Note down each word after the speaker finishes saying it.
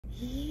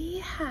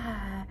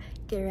Yeah,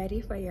 get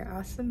ready for your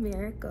awesome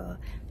miracle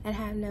and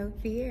have no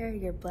fear.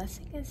 Your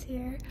blessing is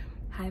here.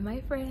 Hi,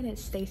 my friend,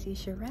 it's Stacie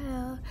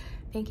Cherill.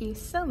 Thank you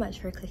so much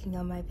for clicking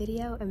on my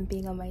video and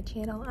being on my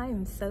channel. I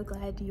am so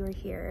glad you are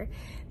here.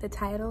 The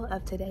title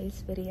of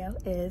today's video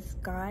is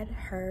God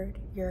Heard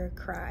Your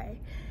Cry.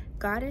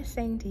 God is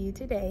saying to you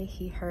today,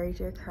 He heard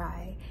your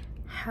cry.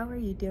 How are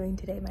you doing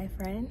today, my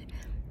friend?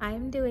 I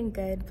am doing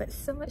good, but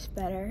so much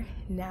better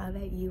now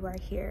that you are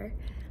here.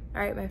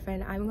 All right, my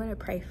friend, I'm going to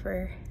pray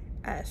for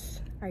us.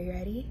 Are you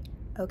ready?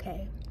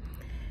 Okay.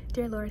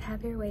 Dear Lord,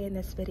 have your way in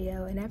this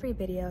video and every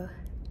video.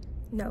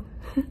 No.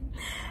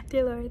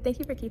 Dear Lord, thank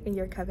you for keeping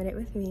your covenant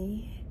with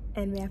me,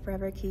 and may I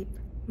forever keep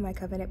my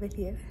covenant with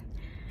you.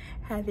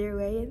 Have your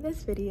way in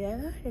this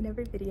video and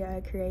every video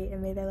I create,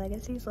 and may their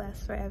legacies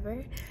last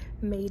forever.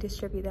 May you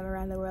distribute them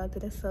around the world to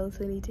the souls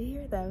who need to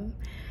hear them.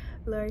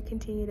 Lord,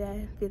 continue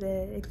to be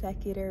the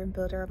executor and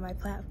builder of my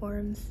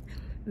platforms.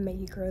 May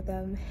you grow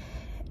them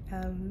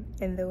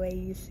in the way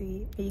you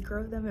see. May you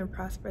grow them and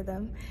prosper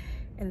them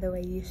in the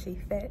way you see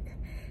fit.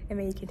 And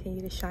may you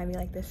continue to shine me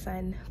like the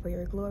sun for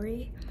your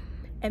glory.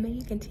 And may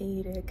you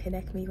continue to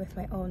connect me with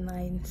my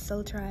online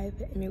soul tribe.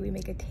 And may we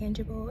make a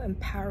tangible and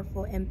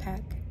powerful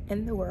impact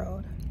in the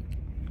world.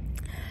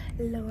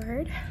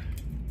 Lord,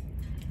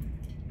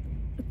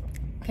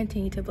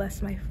 continue to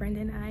bless my friend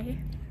and I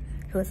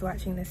who is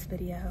watching this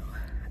video.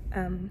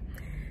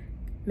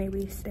 May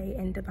we stay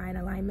in divine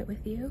alignment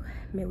with you.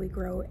 May we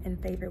grow in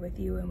favor with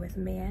you and with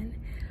man.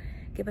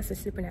 Give us a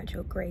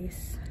supernatural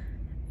grace.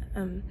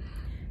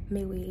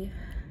 May we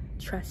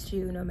trust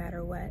you no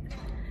matter what.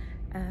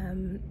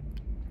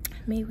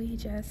 May we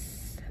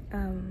just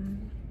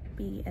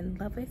be in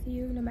love with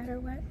you no matter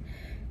what.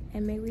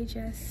 And may we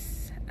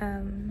just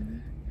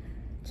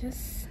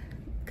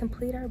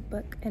complete our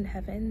book in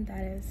heaven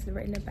that is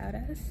written about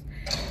us.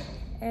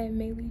 And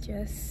may we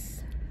just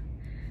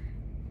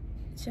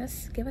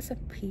give us a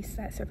peace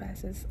that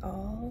surpasses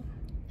all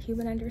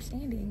human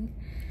understanding.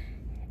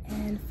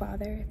 And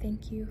Father,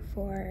 thank you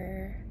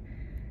for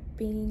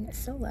being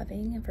so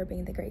loving and for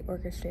being the great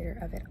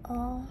orchestrator of it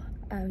all.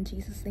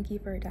 Jesus, thank you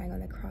for dying on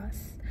the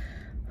cross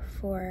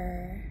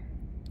for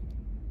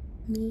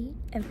me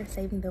and for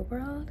saving the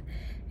world.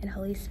 And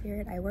Holy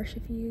Spirit, I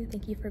worship you.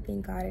 Thank you for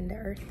being God in the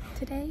earth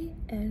today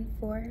and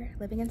for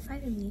living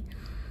inside of me.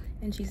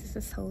 In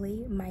Jesus'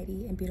 holy,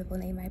 mighty, and beautiful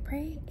name I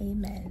pray.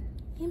 Amen.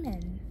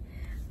 Amen.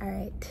 All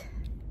right.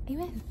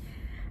 Amen.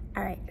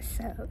 All right.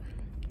 So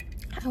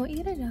I want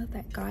you to know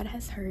that God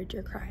has heard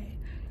your cry.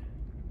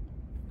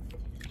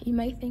 You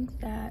may think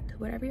that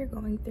whatever you're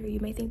going through, you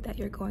may think that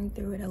you're going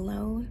through it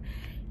alone.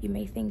 You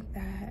may think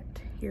that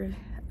you're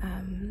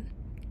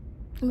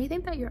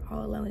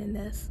all alone in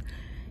this.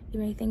 You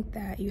may think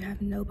that you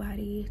have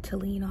nobody to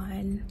lean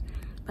on.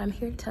 But I'm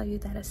here to tell you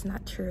that it's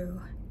not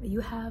true. You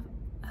have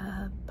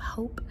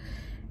hope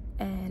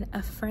and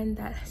a friend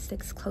that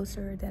sticks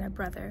closer than a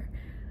brother,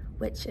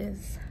 which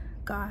is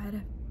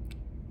God.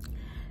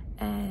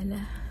 And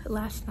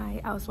last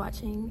night I was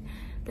watching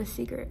why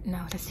do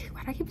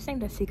I keep saying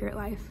The Secret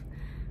Life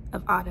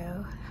of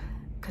Otto?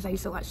 Because I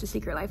used to watch The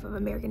Secret Life of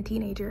American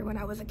Teenager when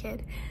I was a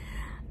kid.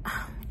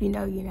 You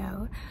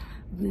know.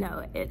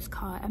 No, it's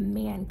called A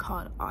Man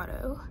Called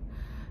Otto,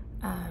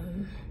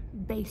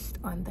 based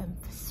on the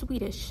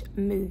Swedish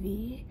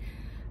movie.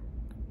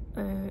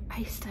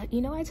 I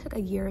took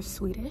a year of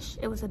Swedish.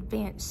 It was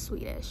advanced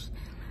Swedish.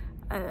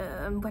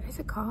 What is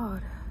it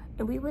called?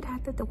 And we would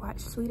have to watch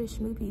Swedish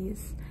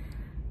movies,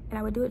 and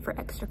I would do it for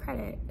extra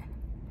credit.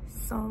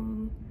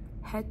 Som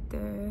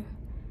heter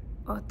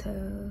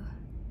Otto.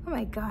 Oh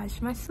my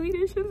gosh, my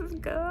Swedish is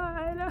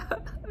gone.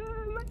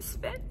 My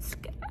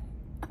svenska.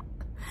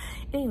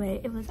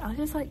 Anyway, I was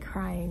just like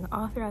crying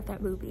all throughout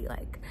that movie.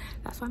 Like,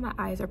 that's why my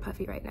eyes are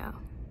puffy right now,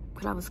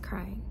 because I was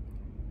crying.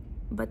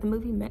 But the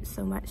movie meant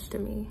so much to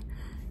me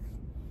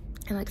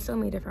in like so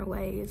many different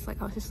ways.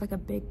 Like, I was just like a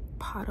big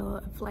puddle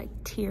of like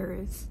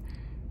tears.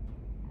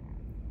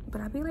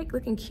 But I'd be like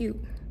looking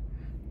cute,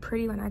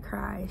 pretty when I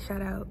cry.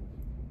 Shout out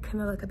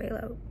Camila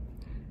Cabello.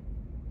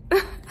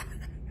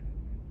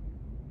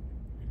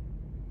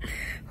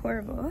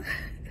 Horrible.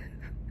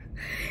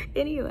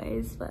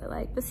 Anyways, but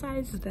like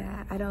besides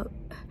that, I don't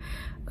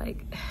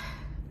like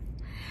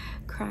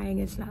crying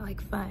is not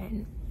like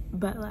fun,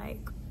 but like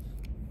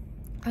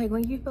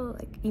when you feel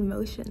like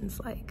emotions,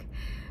 like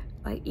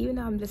even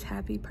though I'm just a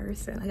happy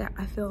person, like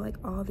I feel like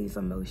all these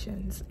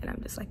emotions, and I'm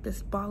just like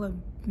this ball of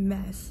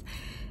mess.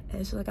 And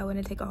it's like I want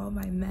to take all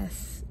my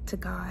mess to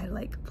God,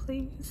 like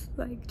please,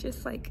 like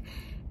just like,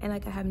 and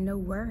like I have no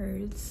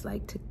words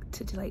like to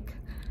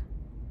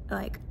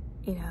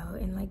you know,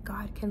 and like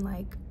God can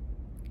like.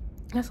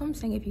 That's what I'm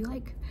saying. If you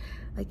like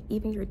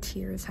even your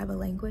tears have a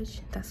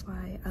language. That's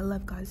why I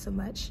love God so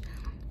much.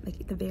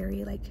 Like the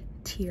very like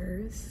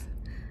tears,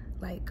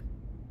 like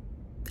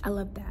I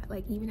love that.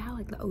 Like even how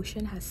like the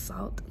ocean has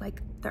salt,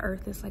 like the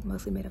earth is like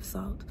mostly made of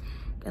salt,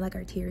 and like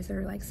our tears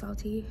are like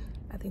salty.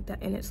 I think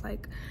that, and it's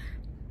like,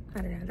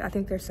 I don't know, I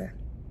think there's a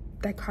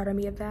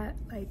dichotomy of that.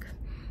 Like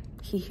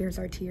He hears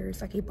our tears,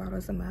 like He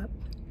bottles them up,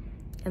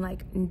 and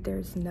like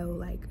there's no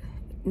like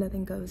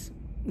nothing goes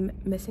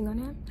missing on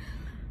him.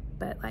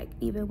 But like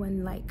even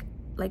when like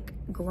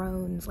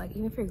groans, like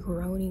even if you're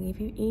groaning,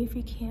 if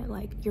you can't,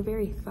 like your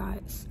very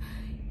thoughts,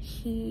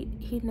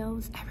 he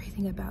knows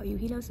everything about you.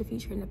 He knows the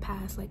future and the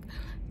past. Like,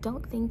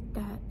 don't think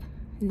that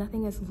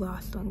nothing is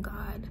lost on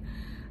God.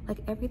 Like,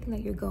 everything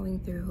that you're going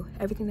through,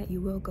 everything that you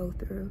will go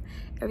through,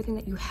 everything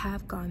that you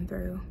have gone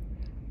through,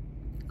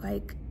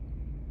 like,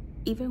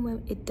 even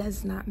when it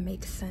does not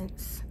make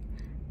sense,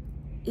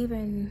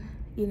 even,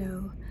 you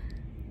know,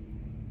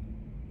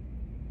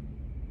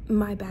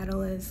 my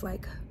battle is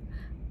like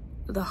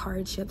the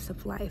hardships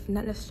of life,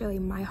 not necessarily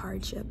my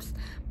hardships,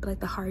 but like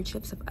the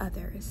hardships of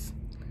others.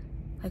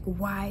 Like,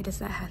 why does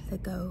that have to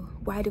go?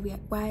 Why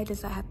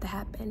does that have to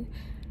happen?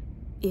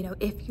 You know,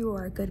 if you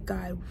are a good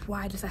God,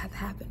 why does that have to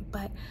happen?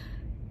 But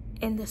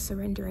in this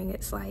surrendering,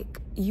 it's like,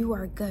 you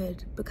are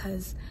good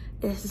because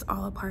this is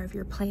all a part of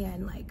your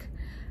plan. Like,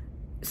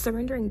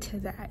 surrendering to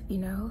that, you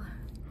know,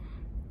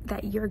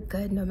 that you're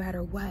good no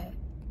matter what.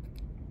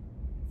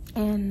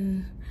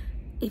 And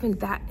even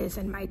that is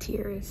in my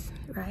tears,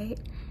 right?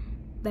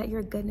 That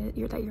you're good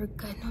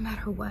no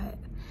matter what.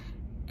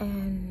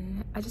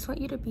 And I just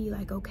want you to be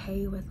like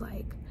okay with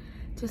like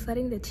just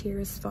letting the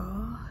tears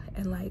fall,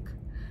 and like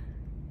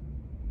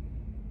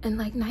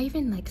not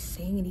even like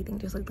saying anything,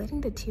 just like letting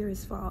the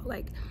tears fall,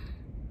 like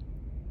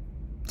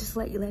just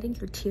letting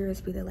your tears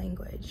be the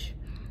language.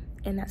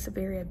 And that's a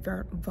very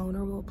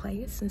vulnerable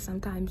place, and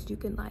sometimes you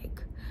can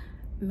like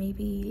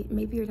maybe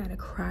you're not a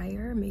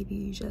crier, maybe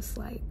you just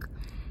like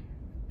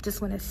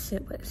want to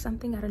sit with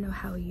something. I don't know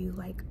how you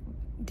like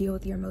deal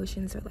with your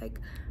emotions, or like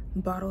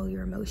bottle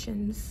your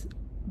emotions,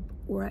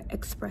 or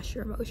express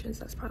your emotions.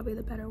 That's probably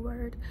the better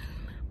word.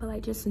 But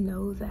like, just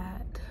know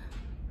that,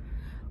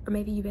 or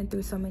maybe you've been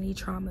through so many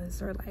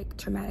traumas or like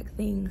traumatic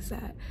things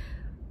that,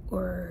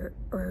 or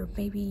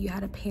maybe you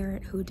had a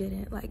parent who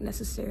didn't like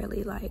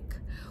necessarily like,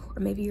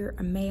 or maybe you're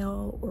a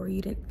male, or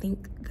you didn't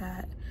think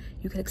that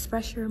you could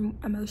express your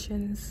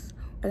emotions,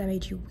 or that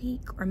made you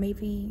weak, or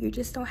maybe you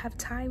just don't have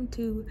time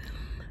to.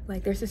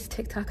 Like, there's this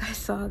TikTok I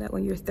saw that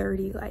when you're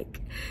 30,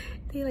 like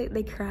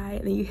they cry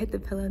and then you hit the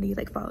pillow and you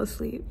like fall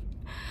asleep.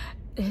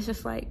 It's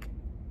just like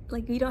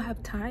you don't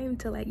have time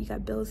to, like, you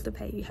got bills to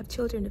pay, you have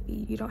children to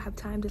feed, you don't have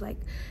time to like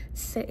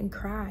sit and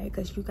cry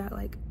because you got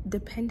like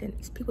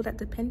dependents, people that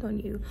depend on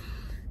you.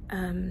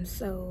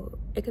 So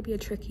it could be a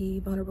tricky,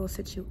 vulnerable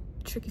situation,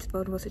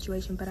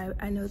 but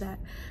I know that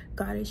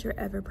God is your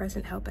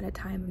ever-present help in a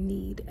time of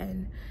need,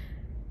 and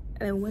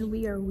when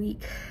we are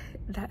weak,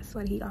 that's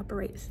when he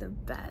operates the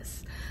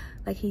best.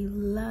 Like, he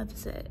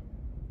loves it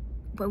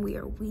when we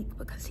are weak,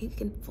 because he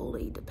can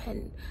fully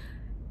depend.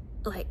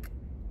 Like,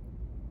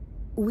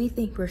 we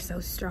think we're so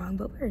strong,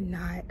 but we're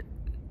not.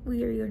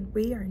 We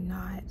are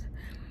not.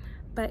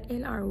 But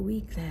in our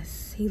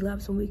weakness, he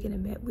loves when we can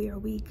admit we are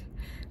weak.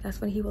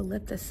 That's when he will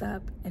lift us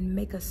up and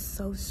make us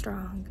so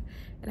strong.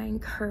 And I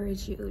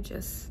encourage you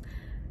just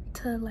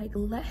to like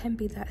let him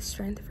be that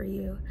strength for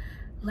you.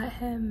 Let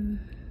him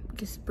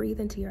just breathe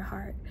into your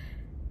heart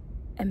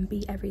and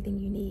be everything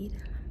you need.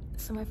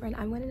 So my friend,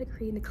 I'm going to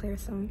decree and declare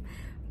some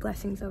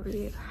blessings over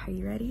you. Are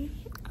you ready?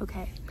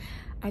 Okay.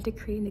 I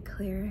decree and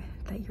declare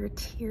that your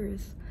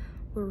tears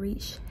will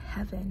reach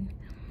heaven.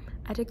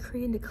 I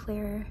decree and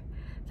declare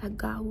that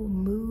God will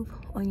move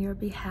on your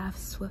behalf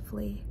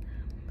swiftly.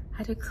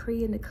 I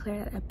decree and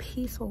declare that a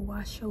peace will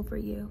wash over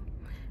you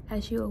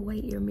as you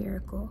await your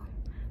miracle.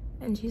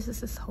 In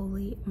Jesus'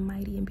 holy,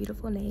 mighty, and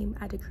beautiful name,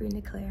 I decree and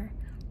declare,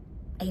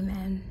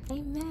 amen.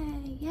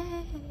 Amen.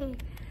 Yay.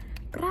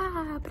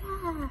 Bra,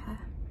 bra.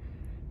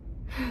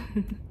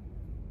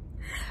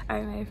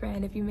 All right, my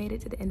friend, if you made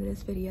it to the end of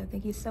this video,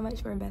 thank you so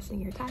much for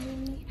investing your time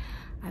in me.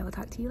 I will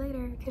talk to you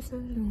later.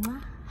 Kisses,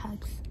 mwah,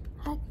 hugs,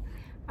 hug.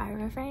 All right,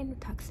 my friend,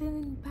 talk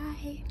soon.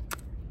 Bye.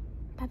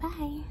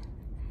 Bye-bye.